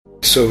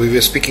So we were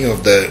speaking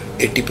of the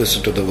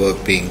 80% of the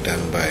work being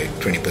done by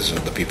 20%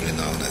 of the people in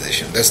the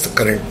organization. That's the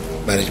current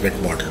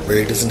management model, but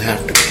it doesn't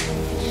have to be.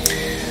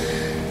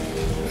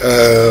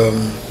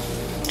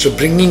 So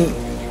bringing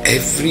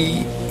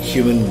every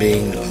human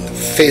being on the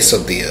face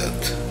of the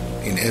earth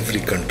in every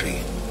country,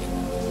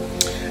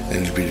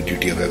 and it will be the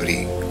duty of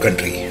every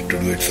country to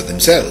do it for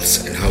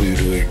themselves. And how you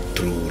do it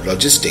through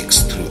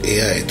logistics, through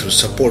AI, through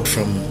support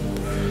from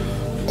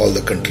all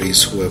the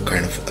countries who have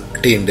kind of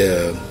attained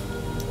a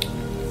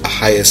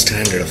higher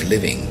standard of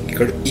living. You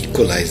got to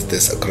equalize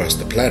this across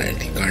the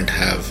planet. You can't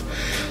have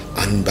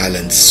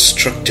unbalanced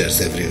structures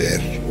everywhere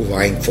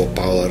vying for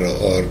power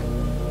or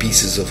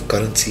pieces of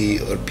currency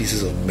or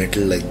pieces of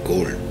metal like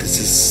gold. This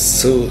is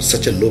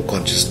such a low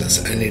consciousness,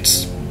 and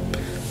this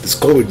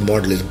COVID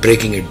model is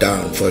breaking it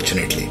down.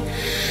 Fortunately,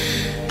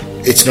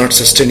 it's not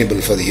sustainable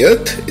for the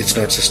earth, it's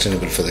not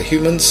sustainable for the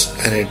humans,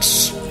 and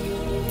it's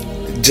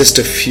just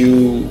a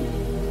few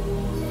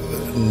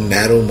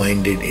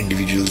narrow-minded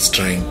individuals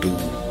trying to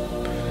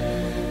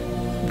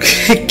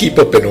keep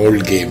up an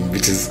old game,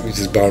 which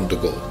is bound to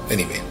go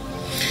anyway.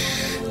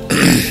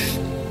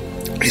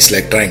 It's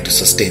like trying to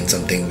sustain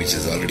something which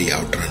has already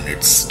outrun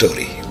its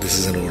story. This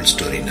is an old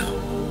story now.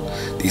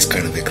 These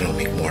kind of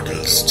economic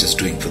models, just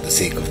doing for the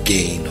sake of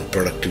gain or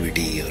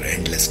productivity or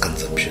endless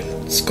consumption,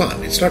 it's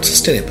gone. It's not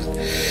sustainable.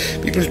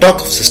 People talk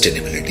of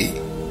sustainability.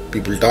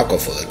 People talk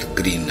of Earth,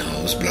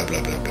 greenhouse, blah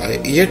blah blah blah.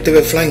 Yet they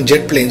were flying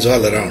jet planes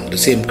all around the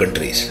same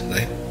countries,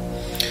 right?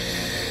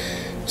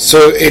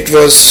 So it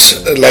was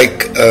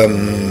like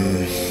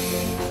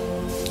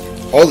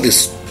all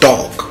this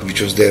talk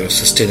which was there of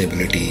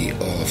sustainability,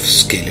 of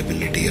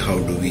scalability. How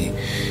do we,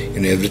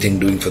 everything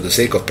doing for the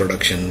sake of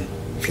production,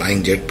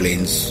 flying jet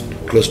planes,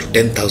 close to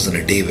 10,000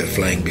 a day were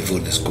flying before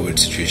this COVID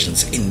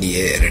situations in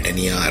the air at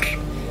any hour.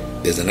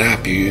 There's an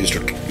app you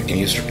can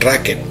use to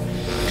track it.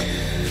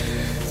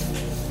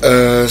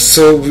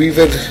 So we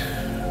were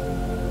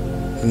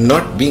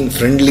not being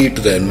friendly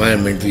to the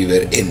environment we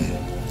were in,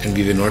 and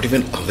we were not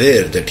even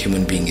aware that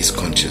human being is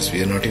conscious.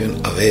 We are not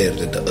even aware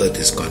that the earth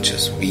is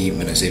conscious.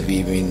 When I say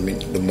we,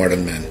 mean the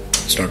modern man.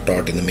 It's not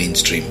taught in the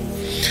mainstream.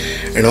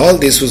 And all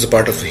this was a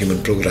part of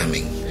human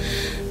programming,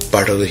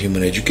 part of the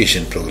human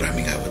education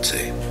programming, I would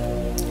say,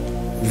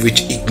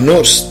 which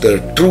ignores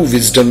the true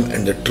wisdom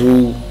and the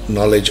true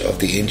knowledge of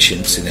the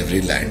ancients in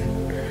every land,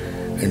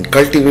 and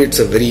cultivates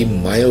a very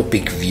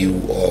myopic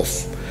view of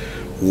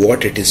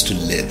what it is to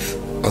live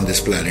on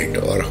this planet,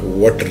 or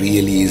what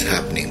really is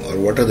happening, or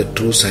what are the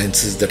true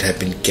sciences that have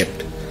been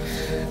kept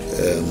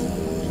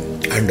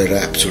under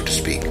wraps, so to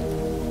speak.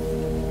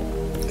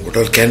 What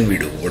all can we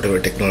do? Whatever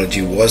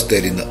technology was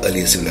there in the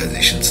earlier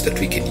civilizations that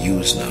we can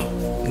use now.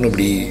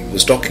 Nobody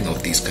was talking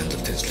of these kinds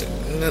of things.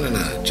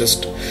 No.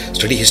 Just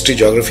study history,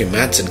 geography,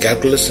 maths and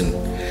calculus, and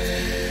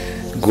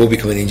go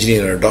become an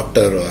engineer or a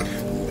doctor or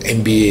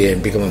MBA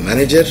and become a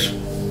manager,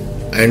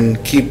 and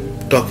keep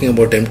talking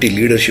about empty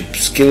leadership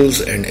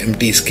skills and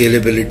empty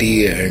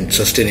scalability and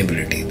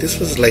sustainability. This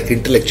was like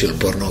intellectual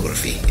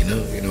pornography, you know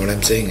what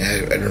I'm saying?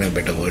 I don't have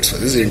better words for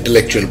this. This is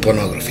intellectual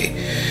pornography.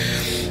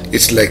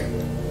 It's like,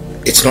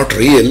 it's not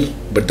real,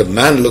 but the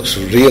man looks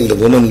real, the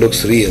woman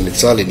looks real,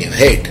 it's all in your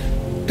head.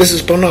 This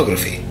is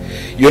pornography.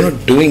 You're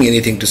not doing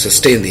anything to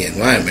sustain the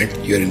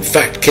environment. You're in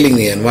fact killing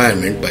the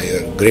environment by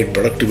your great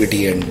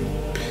productivity and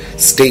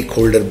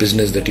stakeholder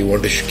business that you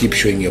want to keep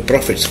showing your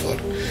profits for.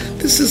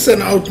 This is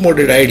an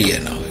outmoded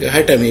idea now.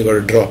 High time you got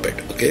to drop it.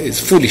 Okay,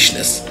 it's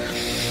foolishness.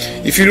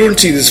 If you don't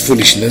see this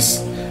foolishness,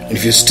 and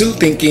if you're still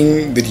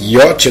thinking that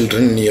your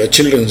children, your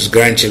children's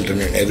grandchildren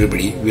and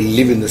everybody will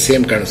live in the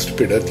same kind of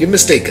stupid earth, you're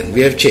mistaken.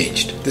 We have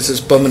changed. This is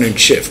permanent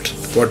shift.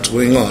 What's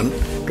going on?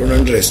 Don't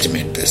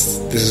underestimate this.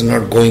 This is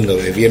not going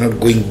away. We are not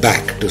going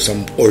back to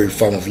some old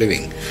form of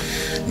living.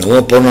 No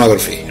more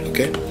pornography.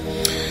 Okay.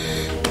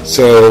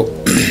 So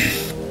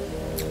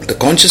the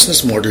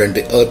consciousness model and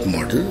the earth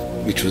model,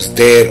 which was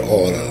there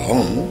all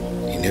along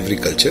in every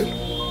culture,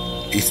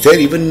 is there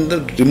even in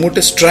the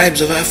remotest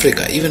tribes of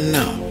Africa, even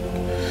now.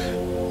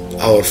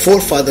 Our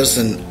forefathers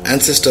and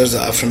ancestors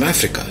are from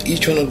Africa,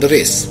 each one of the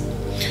race.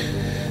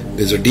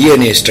 There's a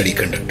DNA study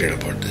conducted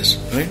about this,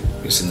 right?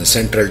 It's in the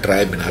central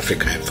tribe in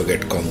Africa, I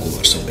forget, Congo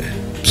or somewhere.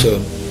 So,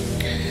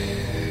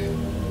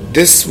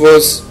 this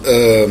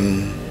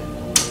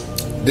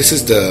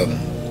is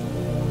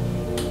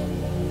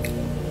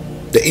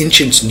the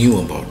ancients knew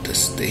about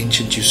this. The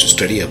ancients used to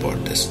study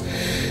about this.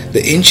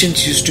 The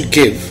ancients used to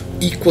give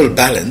equal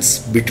balance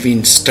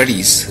between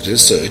studies,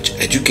 research,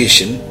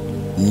 education,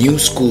 new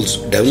schools,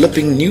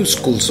 developing new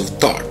schools of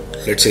thought,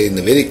 let's say in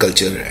the Vedic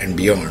culture and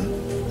beyond,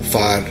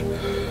 for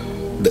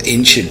the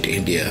ancient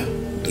India,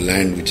 the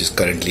land which is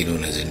currently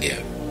known as India,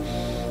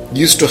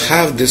 used to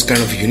have this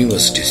kind of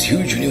universities,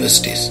 huge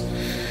universities.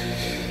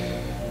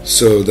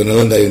 So the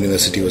Nalanda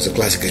University was a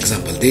classic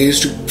example. They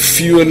used to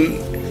fuel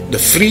the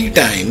free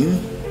time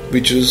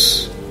which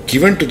was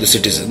given to the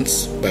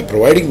citizens by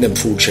providing them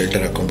food,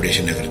 shelter,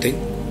 accommodation, everything.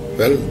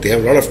 Well, they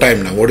have a lot of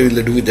time now. What will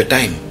they do with the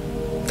time?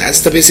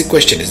 That's the basic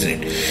question, isn't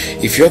it?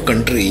 If your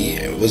country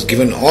was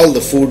given all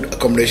the food,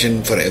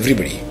 accommodation for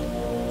everybody,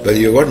 Well,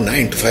 you've got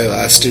 9 to 5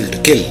 hours still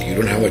to kill. You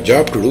don't have a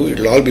job to do.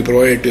 It'll all be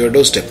provided to your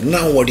doorstep.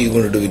 Now what are you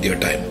going to do with your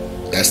time?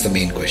 That's the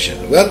main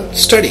question. Well,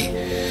 study.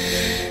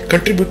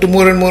 Contribute to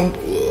more and more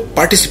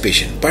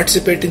participation.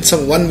 Participate in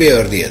some one way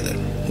or the other.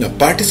 Now,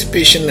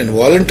 participation and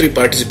voluntary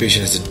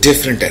participation has a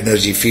different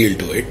energy field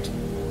to it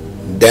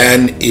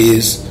than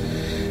is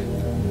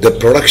the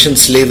production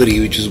slavery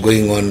which is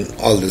going on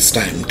all this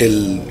time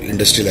till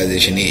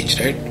industrialization age,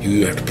 right?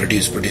 You have to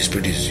produce.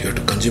 You have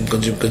to consume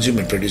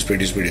and produce.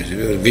 It's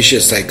a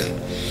vicious cycle.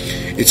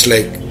 It's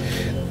like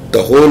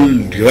the whole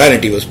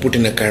humanity was put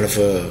in a kind of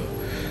a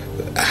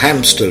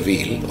hamster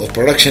wheel of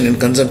production and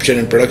consumption.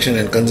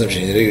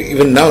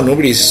 Even now,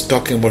 nobody is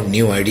talking about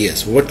new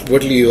ideas. What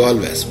will you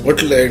evolve as? What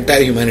will the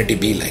entire humanity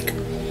be like?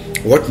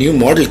 What new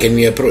model can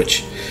we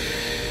approach?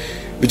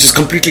 Which is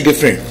completely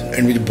different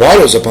and which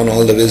borrows upon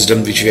all the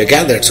wisdom which we have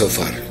gathered so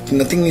far.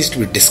 Nothing needs to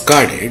be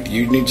discarded.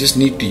 You just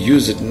need to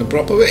use it in a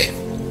proper way.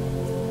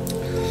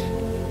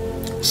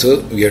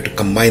 So we have to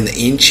combine the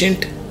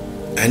ancient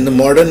and the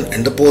modern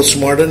and the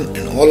postmodern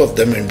and all of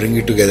them and bring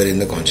it together in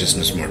the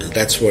consciousness model.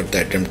 That's what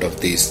the attempt of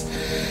these,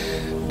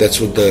 that's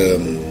what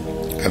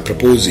I'm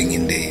proposing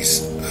in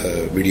this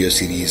video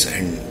series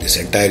and this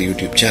entire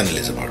YouTube channel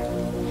is about.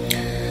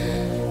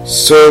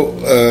 So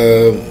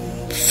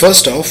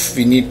first off,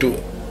 we need to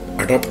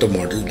adopt the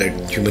model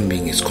that human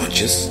being is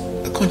conscious,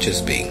 a conscious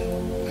being.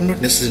 I'm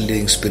not necessarily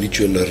being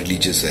spiritual or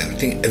religious. I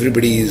think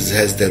everybody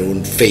has their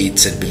own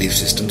faiths and belief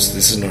systems.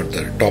 This is not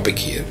the topic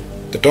here.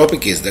 The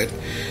topic is that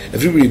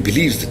everybody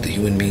believes that the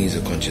human being is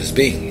a conscious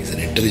being. He's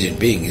an intelligent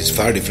being. He's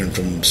far different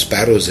from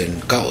sparrows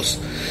and cows,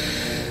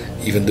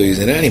 even though he's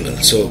an animal.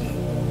 So,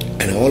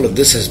 and all of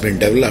this has been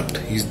developed.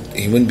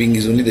 Human being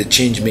is only the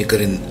change maker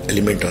in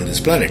element on this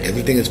planet.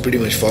 Everything else pretty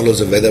much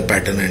follows a weather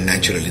pattern and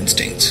natural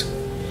instincts.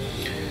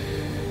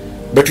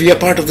 But we are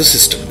part of the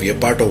system. We are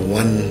part of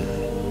one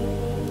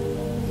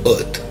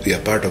earth. We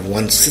are part of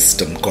one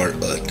system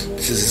called earth.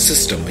 This is a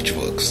system which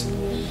works.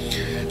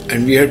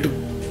 And we have to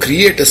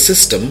create a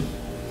system,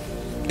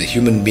 the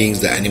human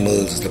beings, the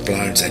animals, the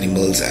plants,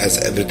 animals, as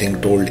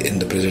everything told in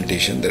the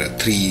presentation. There are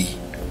 3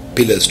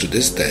 pillars to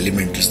this. The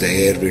elementals, the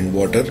air, wind,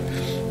 water.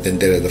 Then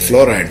there are the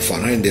flora and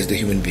fauna, and there's the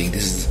human being.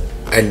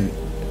 And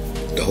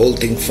the whole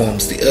thing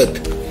forms the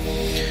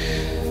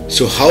earth.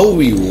 So how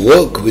we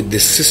work with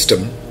this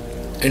system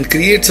and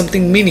create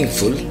something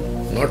meaningful,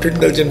 not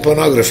indulgent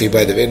pornography,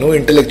 by the way, no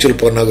intellectual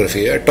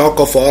pornography. I talk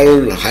of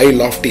all high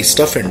lofty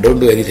stuff and don't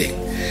do anything.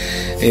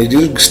 And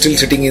you're still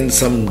sitting in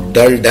some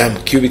dull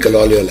damn cubicle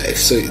all your life.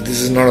 So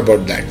this is not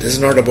about that. This is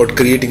not about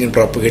creating and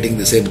propagating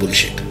the same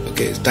bullshit.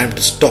 Okay, it's time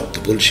to stop the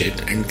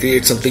bullshit and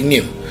create something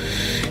new.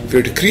 If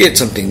you have to create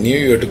something new,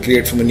 you have to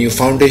create from a new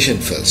foundation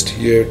first.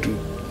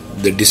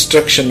 The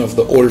destruction of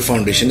the old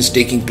foundation is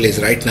taking place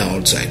right now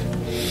outside.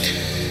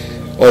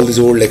 All these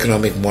old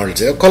economic models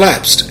have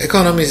collapsed.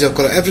 Economies have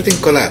collapsed.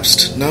 Everything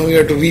collapsed. Now we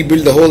have to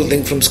rebuild the whole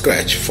thing from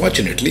scratch.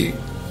 Fortunately,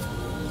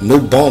 no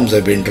bombs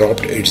have been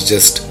dropped. It's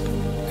just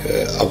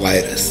a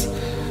virus.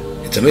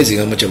 It's amazing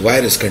how much a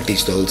virus can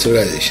teach the whole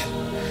civilization.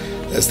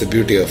 That's the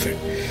beauty of it.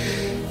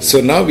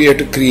 So now we have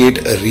to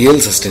create a real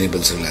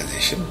sustainable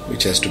civilization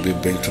which has to be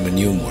built from a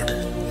new model.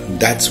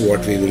 That's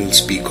what we will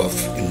speak of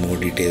in more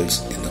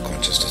details in the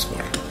consciousness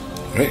model.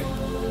 Right?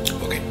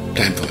 Okay,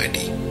 time for my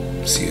tea.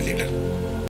 See you later.